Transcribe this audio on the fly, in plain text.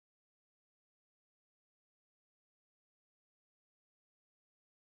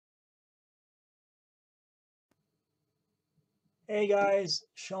Hey guys,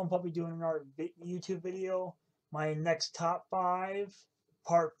 Sean Puppy doing another YouTube video. My next top 5,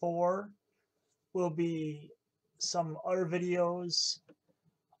 part 4, will be some other videos.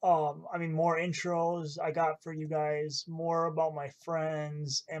 More intros I got for you guys, more about my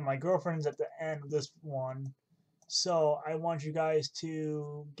friends and my girlfriends at the end of this one. So I want you guys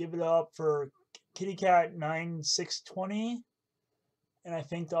to give it up for Kitty Cat 9620, and I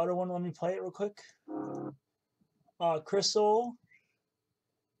think the other one. Let me play it real quick. Crystal,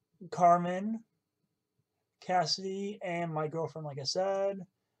 Carmen, Cassidy, and my girlfriend, like I said.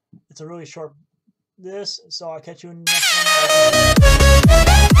 It's a really short so I'll catch you in the next one.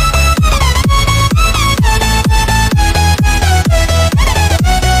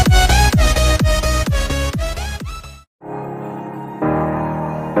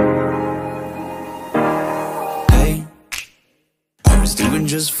 Hey, I was doing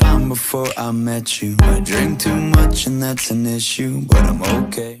just fine before I met you. I drink too much and that's an issue, but I'm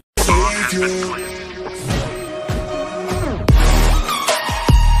okay.